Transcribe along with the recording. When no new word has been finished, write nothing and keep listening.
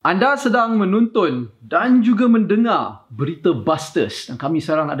Anda sedang menonton dan juga mendengar Berita Busters dan kami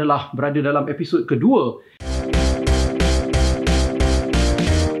sekarang adalah berada dalam episod kedua.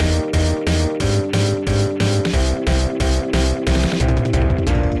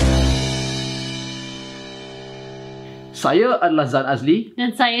 Saya adalah Zan Azli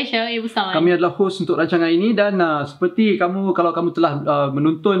dan saya Syarul Ibusawan. Kami adalah host untuk rancangan ini dan seperti kalau kamu telah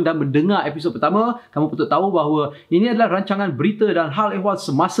menonton dan mendengar episod pertama, kamu patut tahu bahawa ini adalah rancangan berita dan hal ehwal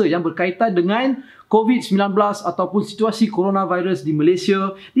semasa yang berkaitan dengan COVID-19 ataupun situasi coronavirus di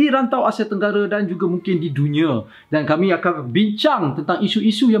Malaysia, di rantau Asia Tenggara dan juga mungkin di dunia. Dan kami akan bincang tentang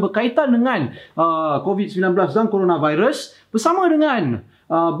isu-isu yang berkaitan dengan COVID-19 dan coronavirus bersama dengan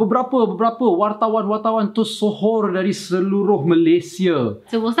beberapa wartawan-wartawan tersohor dari seluruh Malaysia.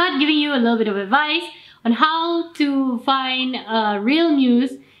 So we'll start giving you a little bit of advice on how to find real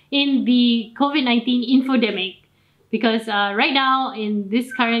news in the COVID-19 infodemic. Because right now in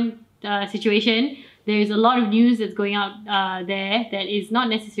this current situation, there is a lot of news that's going out there that is not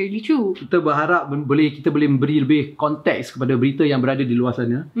necessarily true. Kita berharap kita boleh memberi lebih konteks kepada berita yang berada di luar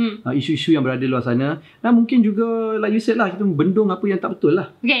sana, isu-isu yang berada di luar sana, dan mungkin juga like you said lah, kita membendung apa yang tak betul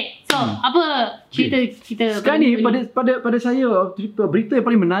lah. Okay, so apa cerita kita sekarang ni pada saya berita yang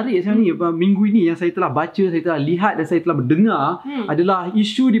paling menarik sekarang ni minggu ini yang saya telah baca, saya telah lihat dan saya telah mendengar adalah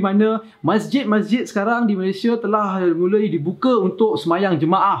isu di mana masjid-masjid sekarang di Malaysia telah mulai dibuka untuk sembahyang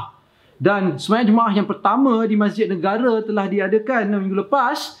jemaah. Dan sembahyang jemaah yang pertama di Masjid Negara telah diadakan minggu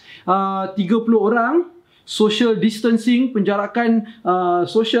lepas. 30 orang, social distancing, penjarakan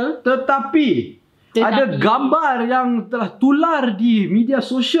sosial. Tetapi ada gambar yang telah tular di media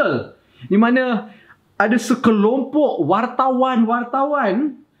sosial di mana ada sekelompok wartawan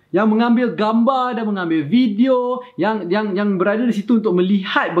yang mengambil gambar dan mengambil video yang berada di situ untuk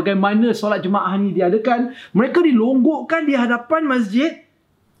melihat bagaimana solat jemaah ni diadakan. Mereka dilonggokkan di hadapan masjid.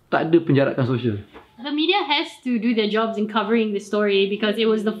 Tak ada penjarakan sosial. The media has to do their jobs in covering this story because it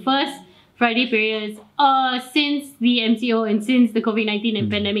was the first Friday prayers since the MCO and since the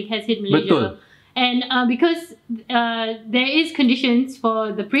COVID-19 pandemic has hit Malaysia. Betul. And because there is conditions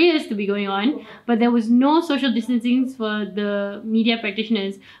for the prayers to be going on, but there was no social distancing for the media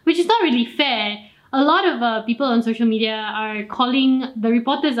practitioners, which is not really fair. A lot of people on social media are calling the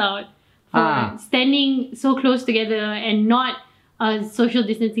reporters out for standing so close together and not social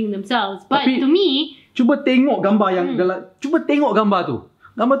distancing themselves. But to me, cuba tengok gambar yang cuba tengok gambar tu.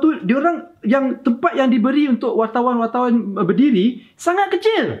 Gambar tu diorang yang tempat yang diberi untuk wartawan-wartawan berdiri sangat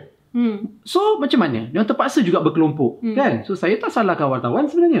kecil. So macam mana? Diorang terpaksa juga berkelompok, kan? So saya tak salahkan wartawan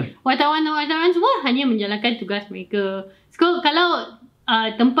sebenarnya. Wartawan semua hanya menjalankan tugas mereka. So kalau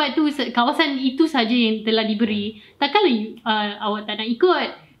tempat tu, kawasan itu saja yang telah diberi, takkanlah awak tak nak ikut.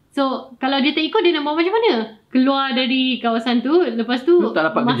 So kalau dia tak ikut, dia nak buat macam mana? Keluar dari kawasan tu, lepas tu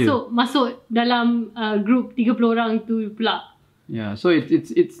masuk dalam grup 30 orang tu pula. Yeah, so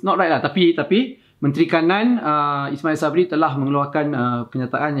it's not right lah. Tapi Menteri Kanan Ismail Sabri telah mengeluarkan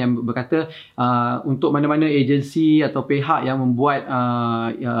kenyataan yang berkata untuk mana-mana agensi atau pihak yang membuat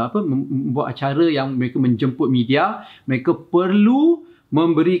membuat acara yang mereka menjemput media, mereka perlu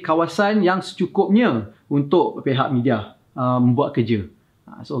memberi kawasan yang secukupnya untuk pihak media membuat kerja.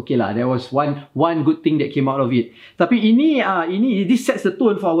 So okay lah, there was one good thing that came out of it. Tapi this sets the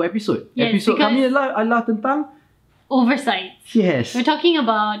tone for our episode. Yes, episode kami adalah tentang oversights. Yes. We're talking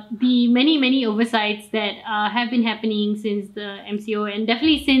about the many oversights that have been happening since the MCO and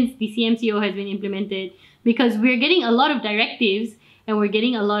definitely since the CMCO has been implemented, because we're getting a lot of directives and we're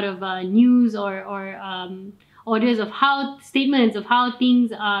getting a lot of news or orders of statements of how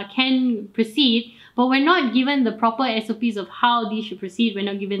things can proceed. But we're not given the proper SOPs of how these should proceed. We're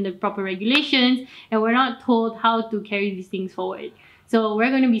not given the proper regulations, and we're not told how to carry these things forward. So we're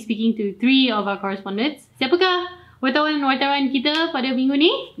going to be speaking to 3 of our correspondents. Siapakah wartawan kita pada minggu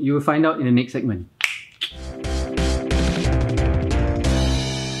ni? You will find out in the next segment.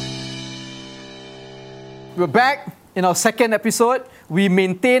 We're back in our second episode. We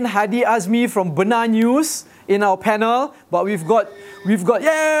maintain Hadi Azmi from Benar News in our panel, but we've got you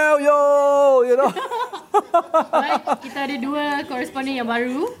know. Right, kita ada 2 koresponden yang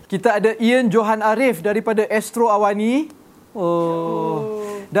baru. Kita ada Ian Johan Arif daripada Astro Awani.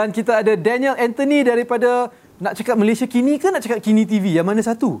 Dan kita ada Daniel Anthony daripada, nak cakap Malaysia Kini ke nak cakap Kini TV? Yang mana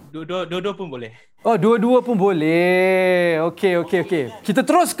satu? Dua-dua pun boleh. Oh, dua-dua pun boleh. Okey. Kita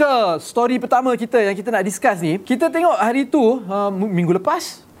terus ke story pertama kita yang kita nak discuss ni. Kita tengok hari tu, minggu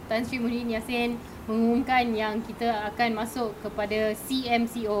lepas, Tan Sri Muhyiddin Yassin mengumumkan yang kita akan masuk kepada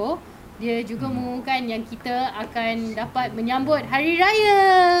CMCO. Dia juga mengumumkan yang kita akan dapat menyambut Hari Raya.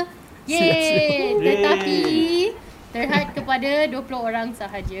 Yeay! Tetapi Terhad kepada 20 orang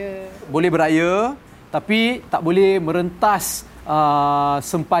sahaja. Boleh beraya tapi tak boleh merentas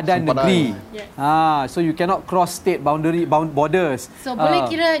sempadan negeri. Yes. So you cannot cross state borders. So boleh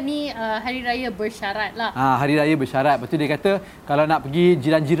kira ni hari raya bersyarat lah. Hari raya bersyarat. Lepas tu dia kata kalau nak pergi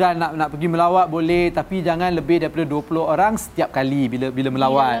jiran-jiran nak pergi melawat boleh tapi jangan lebih daripada 20 orang setiap kali bila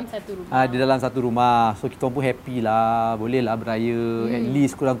melawat. Di dalam satu rumah. Di dalam satu rumah. So kita pun happy lah. Boleh lah beraya. At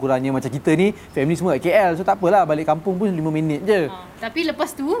least kurang-kurangnya macam kita ni family semua kat KL. So tak apalah balik kampung pun 5 minit je. Tapi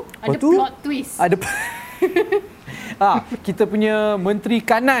lepas tu ada plot twist. Ada kita punya Menteri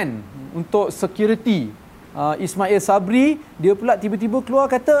Kanan untuk security Ismail Sabri, dia pula tiba-tiba keluar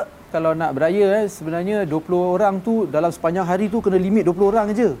kata kalau nak beraya sebenarnya 20 orang tu dalam sepanjang hari tu kena limit 20 orang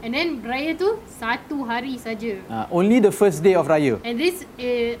je. And then beraya tu satu hari saja. Only the first day of raya. And this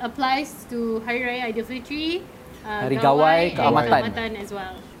applies to Hari Raya Aidilfitri, Hari Gawai, Keamatan as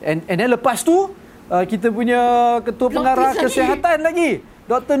well. And then lepas tu kita punya Ketua Pengarah Kesihatan lagi,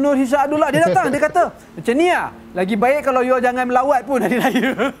 Dr. Nur Hisham Abdullah, dia datang, dia kata macam ni lah, lagi baik kalau you all jangan melawat pun hari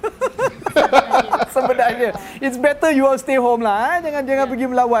raya. Sebenarnya it's better you all stay home lah, jangan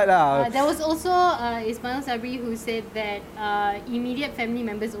pergi melawat lah. There was also Ismail Sabri who said that immediate family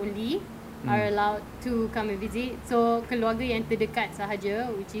members only are allowed to come and visit. So keluarga yang terdekat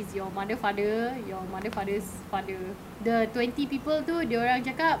sahaja, which is your mother father, your mother father's father. The 20 people tu diorang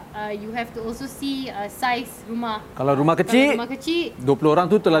cakap you have to also see size rumah. Kalau rumah kecil 20 orang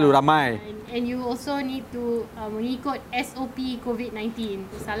tu terlalu ramai. And you also need to mengikut SOP COVID-19.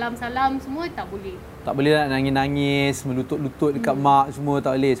 Salam-salam semua tak boleh. Tak boleh nak nangis-nangis, melutut-lutut dekat mak semua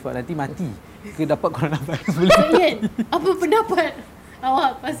tak boleh sebab nanti mati. Ke dapat coronavirus boleh. So Ian, apa pendapat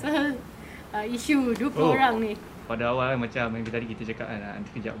awak pasal isu 20 orang ni? Pada awal macam yang tadi kita cakap kan,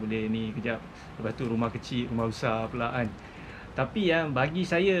 nanti kejap boleh ni, kejap lepas tu rumah kecil, rumah besar pula kan. Tapi bagi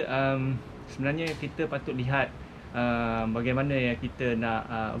saya sebenarnya kita patut lihat bagaimana yang kita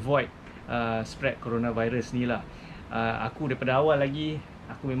nak avoid spread coronavirus ni lah. Aku daripada awal lagi,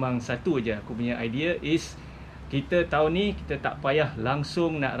 aku memang satu je, aku punya idea is kita tahun ni kita tak payah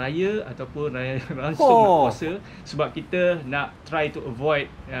langsung nak raya ataupun langsung nak puasa sebab kita nak try to avoid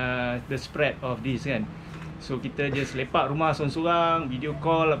the spread of this kan. So kita just lepak rumah seorang-seorang, video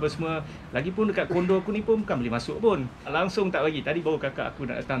call apa semua. Lagipun dekat kondo aku ni pun bukan boleh masuk pun. Langsung tak bagi. Tadi baru kakak aku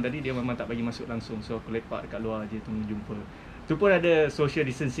nak datang tadi, dia memang tak bagi masuk langsung. So aku lepak dekat luar je tunggu jumpa. Tu pun ada social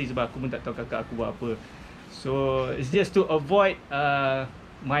distancing sebab aku pun tak tahu kakak aku buat apa. So it's just to avoid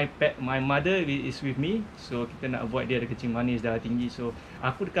my mother is with me. So kita nak avoid dia ada kencing manis, darah tinggi. So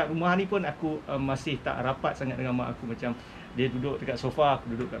aku dekat rumah ni pun aku masih tak rapat sangat dengan mak aku. Macam dia duduk dekat sofa,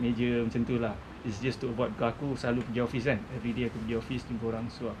 aku duduk kat meja macam tu lah. It's just to avoid. Aku selalu pergi office kan. Every day aku pergi office jumpa orang.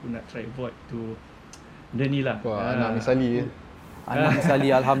 So aku nak try avoid to benda ni lah. Anak misali Anak misali,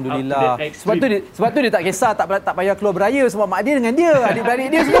 alhamdulillah. Sebab tu dia tak kisah, tak payah keluar beraya sebab mak dia dengan dia, adik-beradik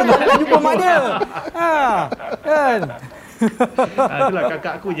dia semua nak jumpa mak dia. Kan? Itulah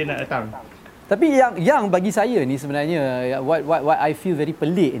kakak aku je nak datang. Tapi yang bagi saya ni sebenarnya what I feel very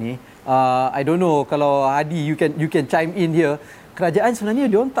pelik ni, I don't know kalau Hadi you can chime in here. Kerajaan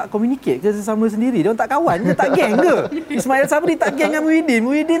sebenarnya diorang tak communicate ke sesama sendiri? Diorang tak kawan ke? Tak geng ke? Ismail Sabri tak geng dengan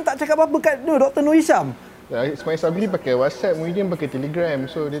Muhyiddin tak cakap apa-apa kat Dr. Nur Hisham. Ismail Sabri pakai WhatsApp, Muhyiddin pakai Telegram.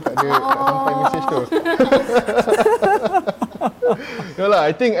 So dia tak ada sampai message tu. Yalah,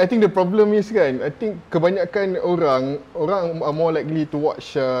 I think the problem is kan, I think kebanyakan orang are more likely to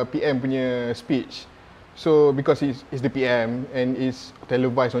watch PM punya speech. So because it's the PM and it's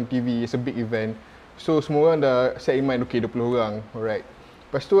televised on TV, it's a big event. So semua orang dah set in mind, okay 20 orang, alright.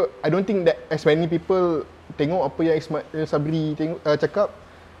 Lepas tu, I don't think that as many people tengok apa yang Ismail Sabri cakap.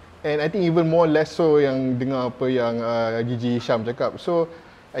 And I think even more less so yang dengar apa yang Gigi Hisham cakap. So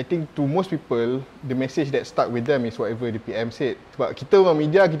I think to most people, the message that stuck with them is whatever the PM said. Sebab kita orang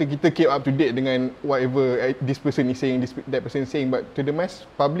media, kita keep up to date dengan whatever this person is saying, that person is saying. But to the mass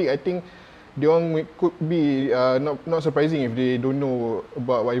public, I think they orang could be not surprising if they don't know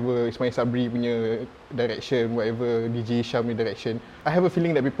about whatever Ismail Sabri punya direction, whatever DJ Hisham punya direction. I have a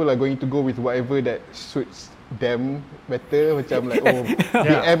feeling that people are going to go with whatever that suits them better, macam like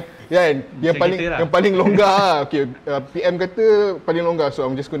PM kan, yang paling longgar. Okay, PM kata paling longgar, so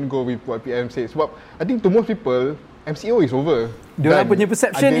I'm just going to go with what PM said. Sebab I think to most people MCO is over. Diorang punya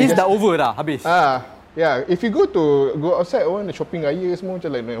perception is dah over dah, habis. Yeah, if you go outside, orang shopping raya semua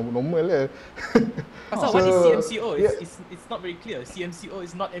macam like normal lah. So what is CMCO? It's not very clear. CMCO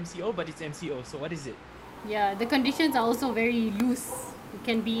is not MCO, but it's MCO. So what is it? Yeah, the conditions are also very loose. It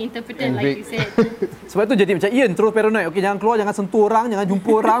can be interpreted like you said. Sebab tu jadi macam Ian terus paranoid. Okey, jangan keluar, jangan sentuh orang, jangan jumpa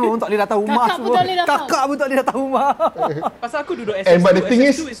orang, orang tak boleh datang rumah semua. Kakak pun tak boleh datang rumah. Pasal aku duduk SS2,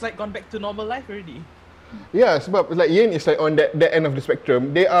 SS2 is like gone back to normal life already. Yeah, sebab like Yen is like on that end of the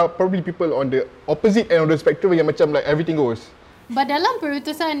spectrum. There are probably people on the opposite end of the spectrum yang macam like everything goes. But dalam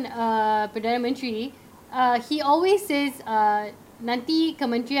perutusan Perdana Menteri, he always says nanti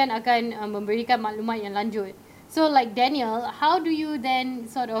kementerian akan memberikan maklumat yang lanjut. So like Daniel, how do you then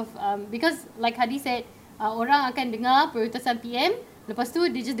sort of because like Hadi said, orang akan dengar perutusan PM, lepas tu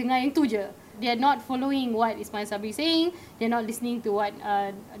dia just dengar yang tu je. They are not following what Ismail Sabri is saying. They're not listening to what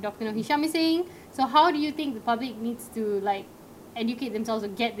Dr. Noor Hisham is saying. So how do you think the public needs to like educate themselves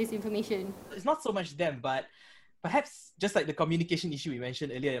or get this information? It's not so much them, but perhaps just like the communication issue we mentioned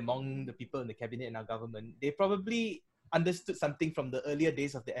earlier among the people in the cabinet and our government, they probably understood something from the earlier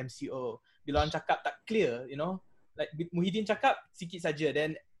days of the MCO. Bila orang cakap tak clear, you know, like Muhyiddin cakap sikit saja,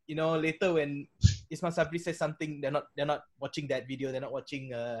 then you know later when Ismail Sabri says something, they're not watching that video, they're not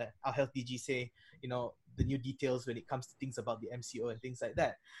watching our health DG say, you know, the new details when it comes to things about the MCO and things like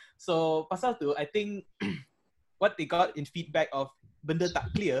that. So pasal tu, I think what they got in feedback of benda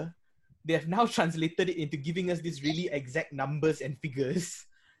tak clear, they have now translated it into giving us these really exact numbers and figures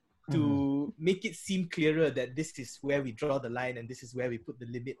to make it seem clearer that this is where we draw the line and this is where we put the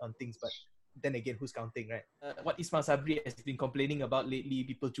limit on things. But then again, who's counting, right? What Ismail Sabri has been complaining about lately,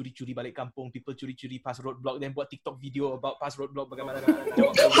 people curi-curi balik kampung, people curi-curi pass roadblock, then buat TikTok video about pass roadblock bagaimana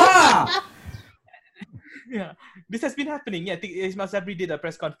jawab. Yeah, this has been happening. Yeah, I think Ismail Sabri did a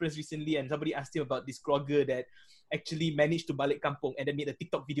press conference recently and somebody asked him about this blogger that actually managed to balik kampung and then made a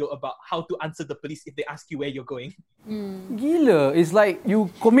TikTok video about how to answer the police if they ask you where you're going. Gila. It's like you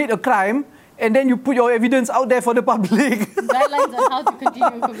commit a crime and then you put your evidence out there for the public. Guidelines on how to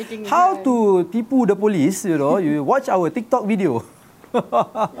continue committing How to tipu the police, you know. You watch our TikTok video.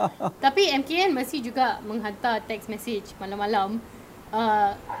 Tapi MKN masih juga menghantar text message malam-malam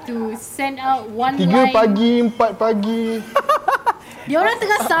to send out one 3 line. pagi, 4 pagi. Dia orang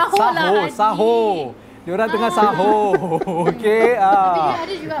tengah sahur lah. Hadi. Sahur. Dia orang tengah sahur. Okey. Tapi dia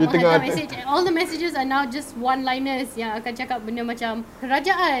ada juga Dia tengah menghantar message. All the messages are now just one-liners yang akan cakap benda macam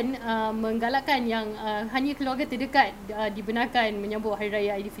kerajaan menggalakkan yang hanya keluarga terdekat dibenarkan menyambut Hari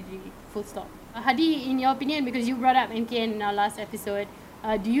Raya Aidilfitri. Full stop. Hadi, in your opinion, because you brought up MKN in our last episode,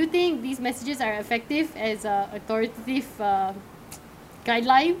 do you think these messages are effective as authoritative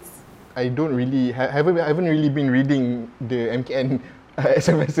guidelines? I don't really haven't really been reading the MKN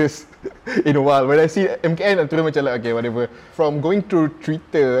SMSs in a while. When I see MKN, I'm terus macam like, okay, whatever. From going through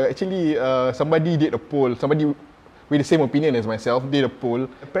Twitter, actually somebody did a poll. Somebody with the same opinion as myself did a poll.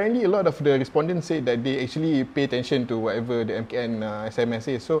 Apparently, a lot of the respondents said that they actually pay attention to whatever the MKN SMS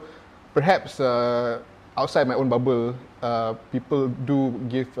is. So perhaps outside my own bubble, people do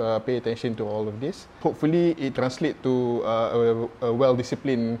pay attention to all of this. Hopefully, it translates to a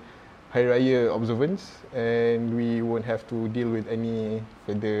well-disciplined Hari Raya observance, and we won't have to deal with any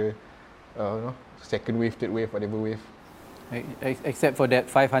further second wave, third wave, whatever wave. Except for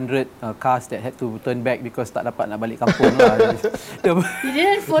that 500 cars that had to turn back because tak dapat nak balik kampung lah. He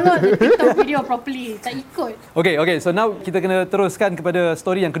didn't follow the TikTok video properly. Tak ikut. Okay. So now kita kena teruskan kepada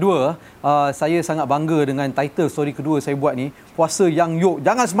story yang kedua. Saya sangat bangga dengan title story kedua saya buat ni. Puasa yang yuk.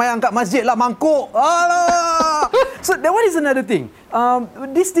 Jangan semayang kat masjid lah, mangkuk. Alah! So that one is another thing.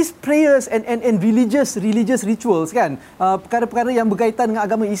 These prayers and religious rituals kan. Perkara-perkara yang berkaitan dengan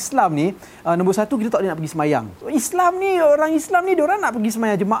agama Islam ni. Nombor satu, kita tak boleh nak pergi semayang. Orang Islam ni, diorang nak pergi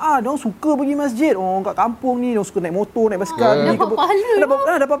semayang jemaah. Diorang suka pergi masjid. Orang kat kampung ni, diorang suka naik motor, naik basikal. Dapat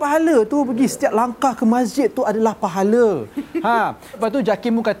pahala. Dapat pahala tu. Pergi setiap langkah ke masjid tu adalah pahala. Lepas tu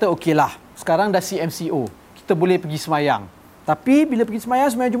Jakim pun kata, okeylah. Sekarang dah CMCO. Kita boleh pergi semayang. Tapi bila pergi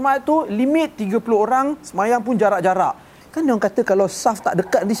semayang Jumaat tu, limit 30 orang. Semayang pun jarak-jarak. Kan dia orang kata kalau saf tak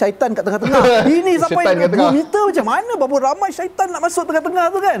dekat nanti syaitan kat tengah-tengah. Ini sampai 2 meter macam mana? Berapa ramai syaitan nak masuk tengah-tengah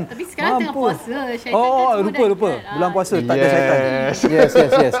tu kan? Tapi sekarang tengah puasa. Syaitan lupa. Bulan puasa tak ada syaitan.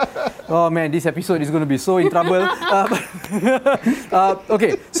 Yes. Oh man, this episode is going to be so in trouble.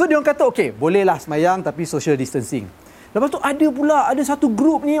 Okay, so dia orang kata okay, bolehlah semayang tapi social distancing. Lepas tu ada satu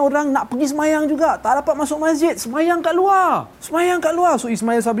grup ni orang nak pergi semayang juga. Tak dapat masuk masjid. Semayang kat luar. So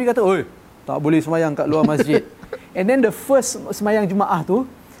Ismail Sabri kata, oi, tak boleh semayang kat luar masjid. And then the first semayang Jumaat tu,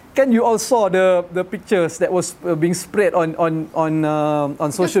 kan you all saw the pictures that was being spread on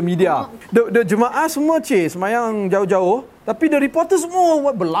social media. The jemaah semua semayang jauh-jauh, tapi the reporters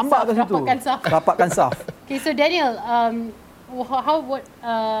semua berlambak kat situ. Rapatkan saf. Okay, so Daniel,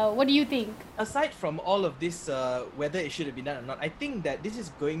 what do you think? Aside from all of this, whether it should have been done or not, I think that this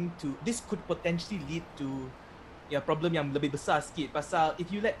could potentially lead to problem yang lebih besar sikit. Pasal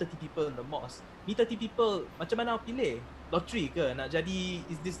if you let 30 people in the mosque, ni 30 people macam mana pilih? Lottery ke? Nak jadi,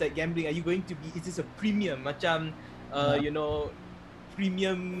 is this like gambling? Are you going to be, is this a premium? Macam,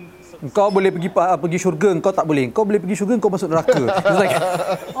 premium. Kau boleh pergi syurga, kau tak boleh. Kau boleh pergi syurga, kau masuk neraka. It's like,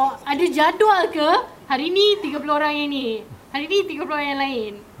 Oh, ada jadual ke? Hari ni 30 orang yang ni. Hari ni 30 orang yang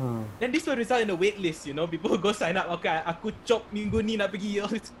lain. Then this will result in a wait list, you know. People go sign up. Okay, aku chop minggu ni nak pergi. All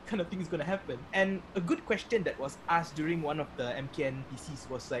this kind of thing is going to happen. And a good question that was asked during one of the MKN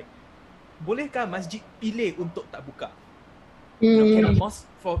PCs was like, bolehkah masjid pilih untuk tak buka? You know, can a mosque,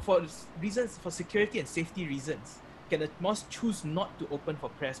 for reasons, for security and safety reasons, can a mosque choose not to open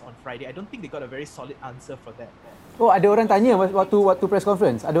for prayers on Friday? I don't think they got a very solid answer for that. oh, ada orang tanya waktu press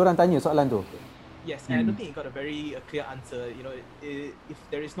conference. Ada orang tanya soalan tu. Yes, and I don't think it got a very clear answer. You know, if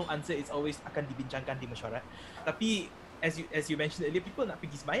there is no answer, it's always akan dibincangkan di mesyuarat. Tapi as you mentioned earlier, people nak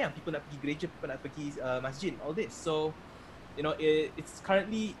pergi sembahyang, people nak pergi gereja, people nak pergi masjid, all this. So, you know, it's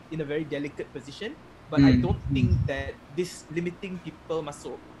currently in a very delicate position. But I don't think that this limiting people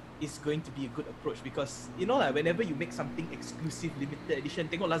masuk is going to be a good approach, because you know like whenever you make something exclusive limited edition,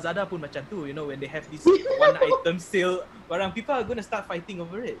 tengok Lazada pun macam tu, you know, when they have this one item sale, barang, people are going to start fighting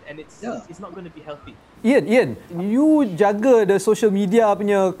over it, and it's not going to be healthy. Ian, you jaga the social media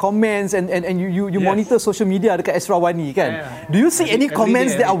punya comments and you Yes. monitor social media dekat Esrawani kan? Yeah. Do you see any Every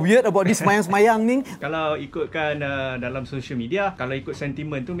comments day, that are weird about this semayang-semayang ni? Kalau ikutkan dalam social media, kalau ikut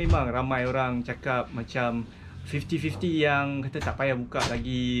sentimen tu memang ramai orang cakap macam 50-50 yang kata tak payah buka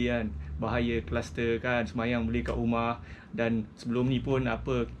lagi kan, bahaya kluster kan, semayang boleh kat rumah. Dan sebelum ni pun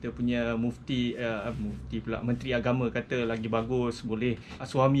kita punya mufti pula, menteri agama kata lagi bagus, boleh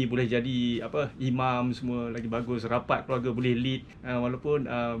suami boleh jadi imam, semua lagi bagus, rapat keluarga boleh lead, walaupun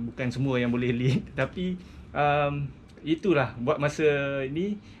bukan semua yang boleh lead. Tapi itulah buat masa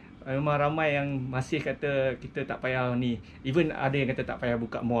ini memang ramai yang masih kata kita tak payah ni. Even ada yang kata tak payah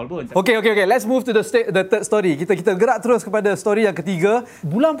buka mall pun. Okay. Let's move to the third story. Kita gerak terus kepada story yang ketiga.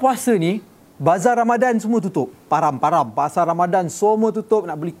 Bulan puasa ni, bazar Ramadan semua tutup. Param. Pasar Ramadan semua tutup.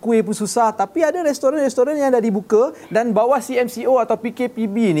 Nak beli kuih pun susah. Tapi ada restoran-restoran yang dah dibuka. Dan bawah CMCO atau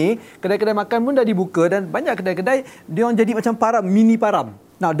PKPB ni, kedai-kedai makan pun dah dibuka. Dan banyak kedai-kedai, dia orang jadi macam param, mini param.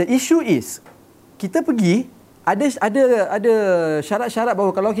 Now, the issue is, kita pergi, ada syarat-syarat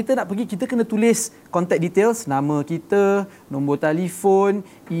bahawa kalau kita nak pergi, kita kena tulis contact details, nama kita, nombor telefon,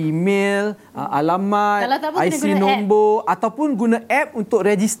 email, alamat, Kalau tak pun kena IC guna nombor ataupun guna app untuk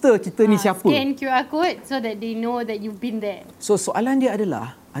register kita ni siapa. Scan QR code so that they know that you've been there. So soalan dia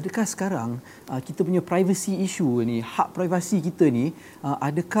adalah, adakah sekarang kita punya privacy issue ni, hak privasi kita ni,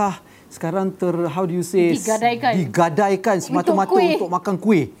 adakah sekarang digadaikan semata-mata untuk makan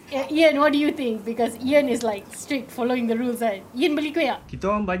kuih? Ian, what do you think? Because Ian is like strict following the rules, right? Ian beli kuih tak?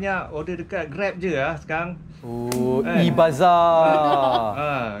 Kita orang banyak order dekat Grab je sekarang. Oh, e-bazar.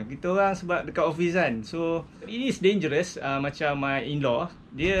 Kita orang sebab dekat office kan. So it is dangerous. Macam my in-law,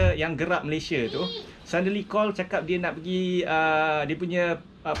 dia yang gerak Malaysia tu, suddenly call cakap dia nak pergi dia punya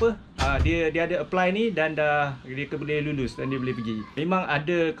dia ada apply ni dan dia boleh lulus dan dia boleh pergi. Memang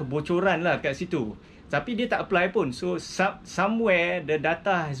ada kebocoran lah kat situ. Tapi dia tak apply pun. So somewhere the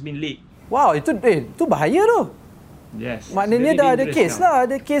data has been leaked. Wow, itu bahaya tu. Yes. Maknanya dah ada case lah,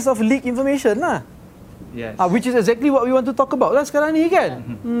 ada case of leak information lah. Yes. Which is exactly what we want to talk about lah sekarang ni kan.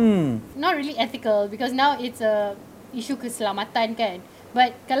 Not really ethical because now it's a issue keselamatan kan.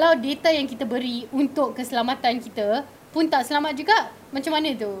 But kalau data yang kita beri untuk keselamatan kita pun tak selamat juga, macam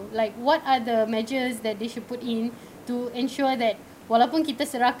mana tu? Like what are the measures that they should put in to ensure that walaupun kita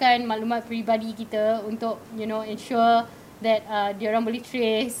serahkan maklumat peribadi kita untuk ensure that diorang boleh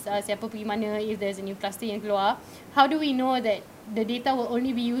trace siapa pergi mana if there's a new cluster yang keluar, how do we know that the data will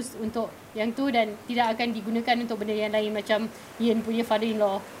only be used untuk yang tu dan tidak akan digunakan untuk benda yang lain macam Ian punya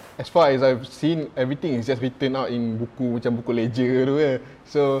father-in-law? As far as I've seen, everything is just written out in buku, macam buku ledger tu ya.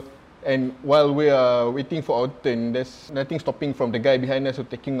 So, and while we are waiting for our turn, there's nothing stopping from the guy behind us to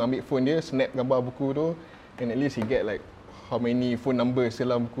ambil phone dia, snap gambar buku tu, and at least he get like how many phone numbers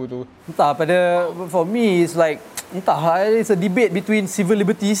dalam buku tu. Entah, for me it's like, it's a debate between civil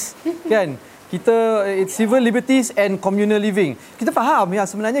liberties kan. It's civil liberties and communal living. Kita faham yang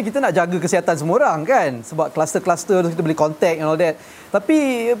sebenarnya kita nak jaga kesihatan semua orang kan, sebab kluster-kluster kita boleh contact and all that.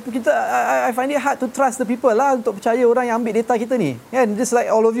 Tapi I find it hard to trust the people lah, untuk percaya orang yang ambil data kita ni kan. Just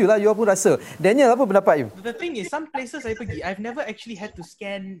like all of you lah, you pun rasa. Daniel, apa pendapat you? The thing is, some places I pergi, I've never actually had to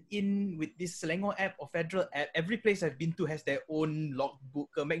scan in with this Selangor app or Federal app. Every place I've been to has their own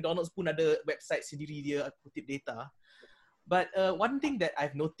logbook. McDonald's pun ada website sendiri dia kutip data. But one thing that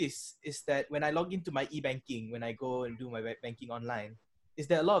I've noticed is that when I log into my e-banking, when I go and do my web banking online, is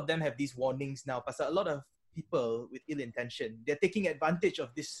that a lot of them have these warnings now. Pasal a lot of people with ill intention, they're taking advantage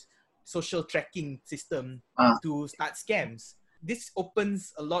of this social tracking system to start scams. This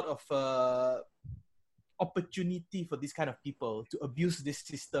opens a lot of opportunity for this kind of people to abuse this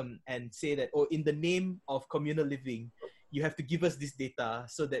system and say that, oh, in the name of communal living, you have to give us this data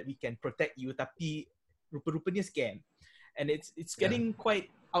so that we can protect you, tapi rupa-rupanya scam. And it's getting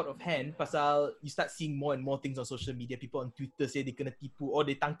quite out of hand pasal you start seeing more and more things on social media. People on Twitter say they kena tipu or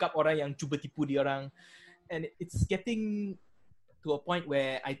they tangkap orang yang cuba tipu diorang. And it's getting to a point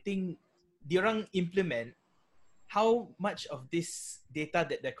where I think diorang implement how much of this data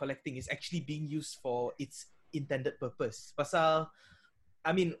that they're collecting is actually being used for its intended purpose. Pasal,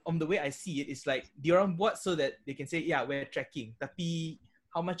 I mean, on the way I see it, it's like diorang buat so that they can say, yeah, we're tracking. Tapi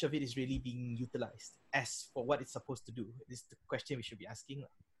how much of it is really being utilized as for what it's supposed to do? This is the question we should be asking.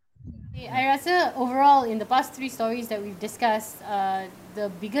 I rasa overall in the past 3 stories that we've discussed,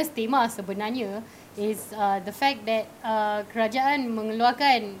 the biggest tema sebenarnya is the fact that kerajaan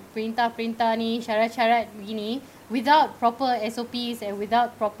mengeluarkan perintah-perintah ni, syarat-syarat begini without proper SOPs and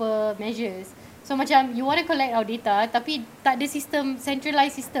without proper measures. So macam you want to collect our data tapi tak ada sistem,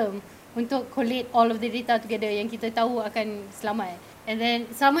 centralized system untuk collate all of the data together yang kita tahu akan selamat. And then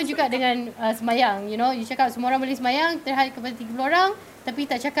sama juga dengan sembahyang, you know, you cakap semua orang boleh sembahyang terhad kepada 30 orang tapi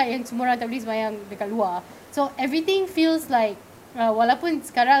tak cakap yang semua orang tak boleh sembahyang dekat luar. So everything feels like walaupun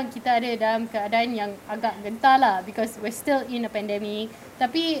sekarang kita ada dalam keadaan yang agak gentar lah because we're still in a pandemic,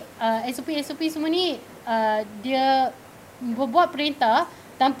 tapi SOP semua ni dia berbuat perintah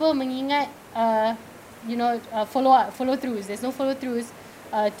tanpa mengingat follow throughs. There's no follow throughs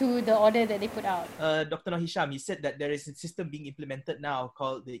to the order that they put out. Dr. Noh Hisham, he said that there is a system being implemented now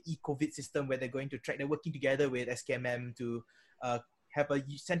called the e-COVID system where they're going to track, they're working together with SKMM to have a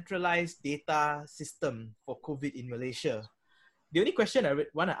centralized data system for COVID in Malaysia. The only question I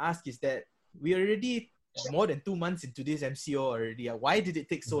want to ask is that we already more than 2 months into this MCO already. Why did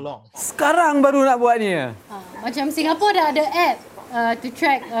it take so long? Sekarang baru nak buat ni. Macam Singapore dah ada app to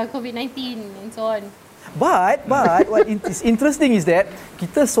track COVID-19 and so on. But what is interesting is that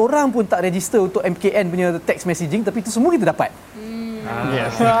kita seorang pun tak register untuk MKN punya text messaging tapi itu semua kita dapat.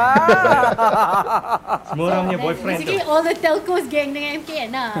 Yes. Semua orang punya boyfriend tu. Basically all the telcos gang dengan MKN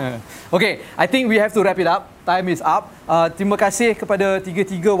lah. Okay, I think we have to wrap it up. Time is up. Terima kasih kepada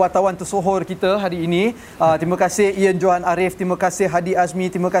tiga-tiga wartawan tersohor kita hari ini. Terima kasih Ian Johan Arif, terima kasih Hadi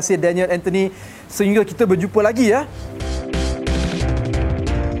Azmi, terima kasih Daniel Anthony. Sehingga kita berjumpa lagi ya.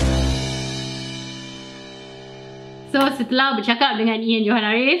 So setelah bercakap dengan Ian Johan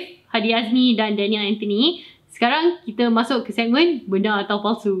Arif, Hadi Azmi dan Daniel Anthony, sekarang kita masuk ke segmen benar atau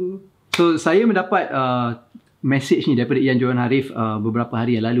palsu. So saya mendapat message ni daripada Ian Johan Arif beberapa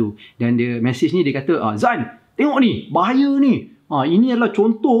hari yang lalu. Dan dia message ni dia kata, Zan, tengok ni, bahaya ni. Ini adalah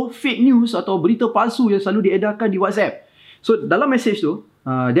contoh fake news atau berita palsu yang selalu diedarkan di WhatsApp. So dalam message tu,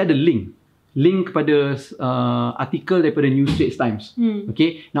 dia ada link kepada artikel daripada New Straits Times.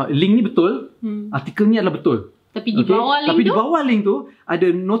 Okay, now link ni betul, artikel ni adalah betul. Tapi di bawah link tu, di bawah link tu ada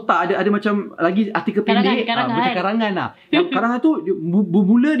nota, ada macam lagi artikel pendek, macam karangan lah. Yang karangan tu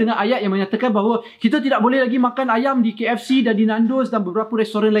bermula dengan ayat yang menyatakan bahawa kita tidak boleh lagi makan ayam di KFC dan di Nando's dan beberapa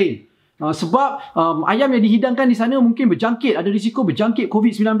restoran lain. Sebab ayam yang dihidangkan di sana mungkin berjangkit, ada risiko berjangkit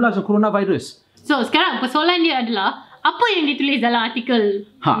COVID-19 dan coronavirus. So sekarang persoalan dia adalah apa yang ditulis dalam artikel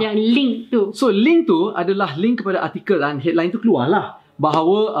yang link tu? So link tu adalah link kepada artikel dan headline tu keluarlah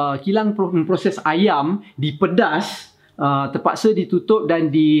bahawa kilang proses ayam dipedas, terpaksa ditutup dan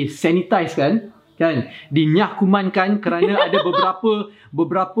disanitize kan, dinyahkumankan kerana ada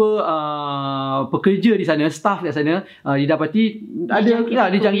beberapa pekerja di sana, staff kat sana didapati ada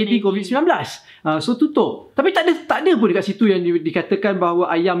dijangkiti COVID-19. So tutup. Tapi tak ada pun dekat situ yang dikatakan bahawa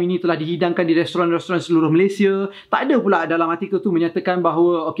ayam ini telah dihidangkan di restoran-restoran seluruh Malaysia. Tak ada pula dalam artikel tu menyatakan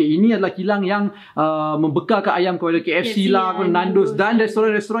bahawa okey, ini adalah kilang yang membekalkan ayam kepada KFC lah, Nando's dan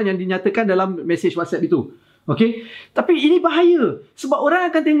restoran-restoran yang dinyatakan dalam mesej WhatsApp itu. Okay, tapi ini bahaya sebab orang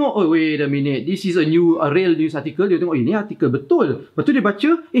akan tengok, oh wait a minute, this is a real news article. Dia tengok, ini artikel betul. Lepas tu dia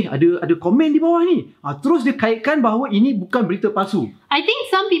baca, ada komen di bawah ni. Terus dia kaitkan bahawa ini bukan berita palsu. I think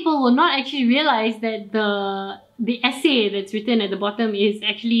some people will not actually realise that the essay that's written at the bottom is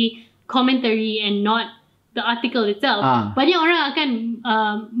actually commentary and not the article itself. Banyak orang akan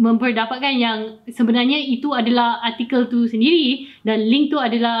memperdapatkan yang sebenarnya itu adalah artikel tu sendiri dan link tu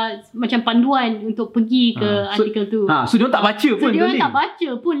adalah macam panduan untuk pergi ke artikel tu. So dia tak baca pun. So dia tak baca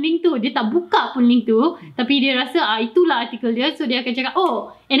pun link tu, dia tak buka pun link tu, tapi dia rasa itulah artikel dia, so dia akan cakap,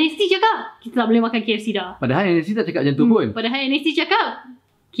 oh, NST cakap kita tak boleh makan KFC dah. Padahal NST tak cakap macam tu pun. Padahal NST cakap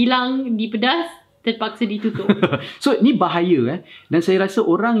kilang dipedas terpaksa ditutup. So ni bahaya dan saya rasa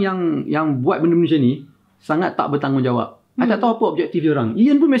orang yang buat benda macam ni sangat tak bertanggungjawab. I tak tahu apa objektif dia orang.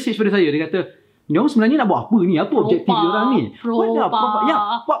 Ian pun message pada saya, dia kata, Ni orang sebenarnya nak buat apa ni? Apa objektif dia orang ni? Propa. Ya,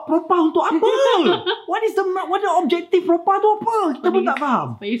 propa untuk apa? What the objective propa tu apa? Kita pun tak faham.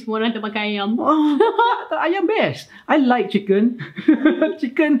 Supaya semua orang termakan ayam. Tak, ayam best. I like chicken.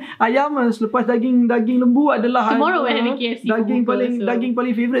 Chicken, ayam selepas daging lembu adalah Tomorrow we're having KFC for buka, so. daging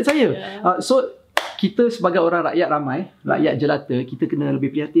paling favourite saya. So kita sebagai orang rakyat ramai, rakyat jelata, kita kena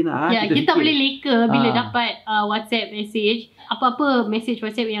lebih prihatin lah. Ya, kita boleh leka bila dapat WhatsApp message. Apa-apa message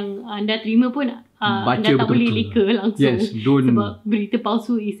WhatsApp yang anda terima pun anda tak boleh leka langsung. Yes, don't. Sebab berita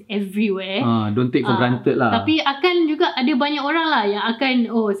palsu is everywhere. Don't take for granted lah. Tapi akan juga ada banyak orang lah yang akan,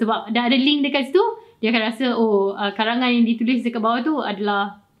 sebab dah ada link dekat situ, dia akan rasa, karangan yang ditulis dekat bawah tu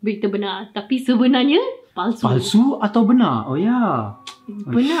adalah berita benar. Tapi sebenarnya palsu. Palsu atau benar? Oh ya.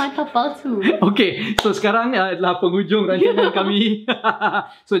 Benar atau palsu? Okay, so sekarang adalah penghujung rancangan kami.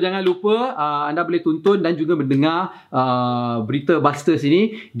 So jangan lupa anda boleh tonton dan juga mendengar berita Busters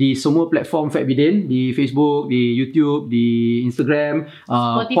ini di semua platform Fatbidin, di Facebook, di YouTube, di Instagram,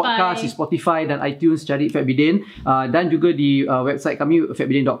 podcast di Spotify dan iTunes, cari Fatbidin, dan juga di website kami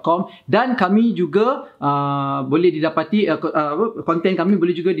fatbidin.com, dan kami juga boleh didapati konten kami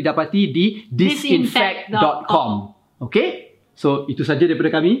boleh juga didapati di disinfect.com. Okay? So, itu saja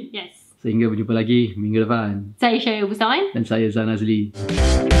daripada kami. Yes. Sehingga berjumpa lagi minggu depan. Saya Syahir Busawan. Dan saya Zan Azli.